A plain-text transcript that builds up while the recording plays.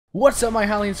What's up my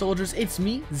Hylian soldiers, it's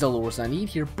me, ZeldaWars98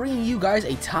 here, bringing you guys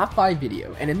a top 5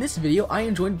 video, and in this video I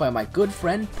am joined by my good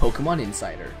friend, Pokemon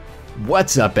Insider.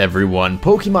 What's up everyone,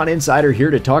 Pokemon Insider here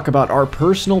to talk about our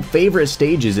personal favorite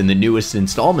stages in the newest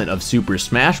installment of Super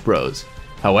Smash Bros.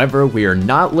 However, we are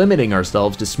not limiting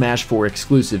ourselves to Smash 4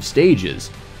 exclusive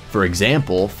stages. For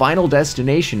example, Final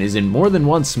Destination is in more than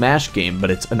one Smash game,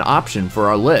 but it's an option for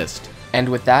our list. And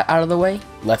with that out of the way,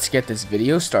 let's get this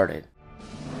video started.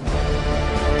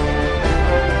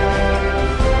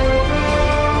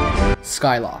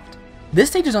 Skyloft. This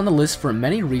stage is on the list for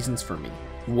many reasons for me.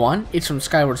 1. It's from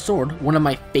Skyward Sword, one of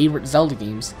my favorite Zelda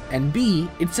games, and B.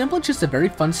 It's simply just a very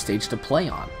fun stage to play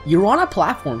on. You're on a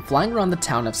platform flying around the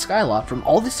town of Skyloft from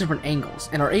all these different angles,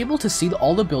 and are able to see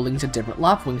all the buildings and different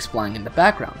Loftwings flying in the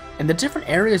background. And the different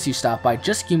areas you stop by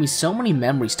just give me so many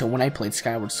memories to when I played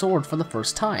Skyward Sword for the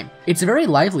first time. It's a very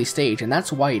lively stage, and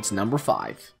that's why it's number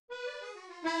 5.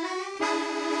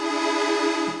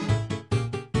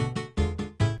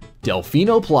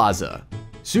 Delfino Plaza.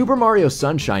 Super Mario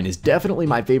Sunshine is definitely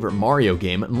my favorite Mario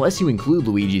game unless you include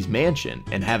Luigi's Mansion,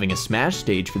 and having a Smash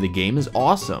stage for the game is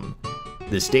awesome.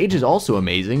 The stage is also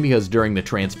amazing because during the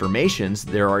transformations,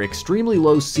 there are extremely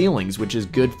low ceilings, which is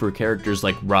good for characters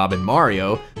like Rob and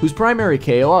Mario, whose primary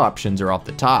KO options are off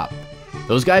the top.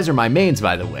 Those guys are my mains,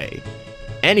 by the way.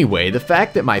 Anyway, the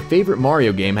fact that my favorite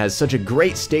Mario game has such a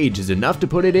great stage is enough to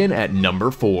put it in at number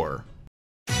 4.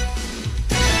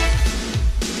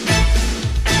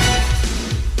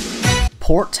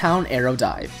 Port Town Arrow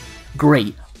Dive.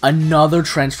 Great, another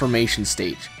transformation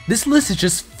stage. This list is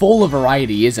just full of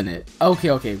variety, isn't it?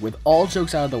 Okay, with all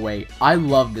jokes out of the way, I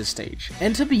love this stage.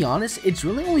 And to be honest, it's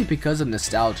really only because of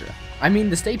nostalgia. I mean,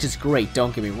 the stage is great,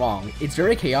 don't get me wrong. It's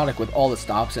very chaotic with all the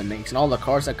stops it makes and all the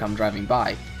cars that come driving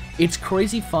by. It's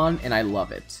crazy fun and I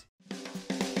love it.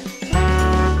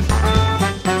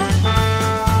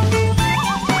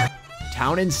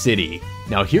 Town and City.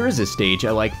 Now here is a stage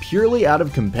I like purely out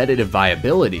of competitive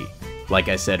viability. Like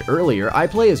I said earlier, I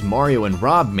play as Mario and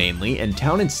Rob mainly, and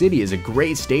Town and City is a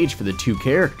great stage for the two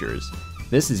characters.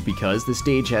 This is because the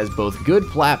stage has both good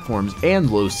platforms and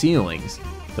low ceilings.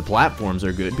 The platforms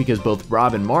are good because both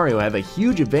Rob and Mario have a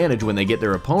huge advantage when they get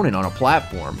their opponent on a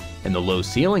platform, and the low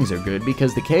ceilings are good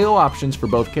because the KO options for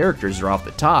both characters are off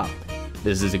the top.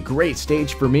 This is a great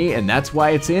stage for me, and that's why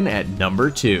it's in at number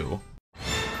 2.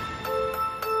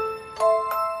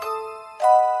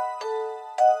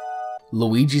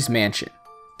 Luigi's Mansion.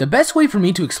 The best way for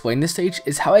me to explain this stage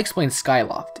is how I explain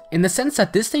Skyloft, in the sense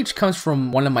that this stage comes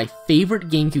from one of my favorite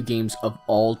GameCube games of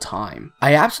all time.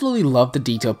 I absolutely love the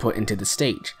detail put into the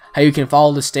stage, how you can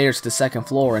follow the stairs to the second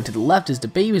floor and to the left is the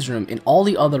baby's room and all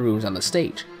the other rooms on the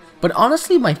stage. But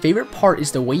honestly, my favorite part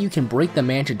is the way you can break the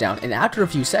mansion down and after a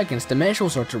few seconds the mansion will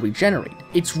start to regenerate.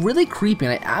 It's really creepy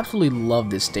and I absolutely love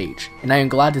this stage, and I am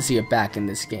glad to see it back in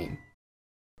this game.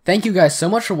 Thank you guys so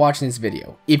much for watching this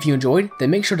video. If you enjoyed,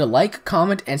 then make sure to like,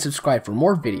 comment, and subscribe for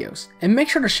more videos. And make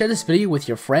sure to share this video with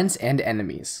your friends and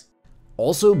enemies.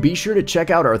 Also, be sure to check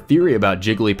out our theory about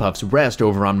Jigglypuff's rest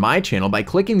over on my channel by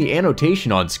clicking the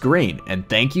annotation on screen, and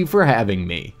thank you for having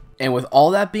me. And with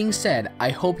all that being said, I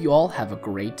hope you all have a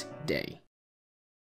great day.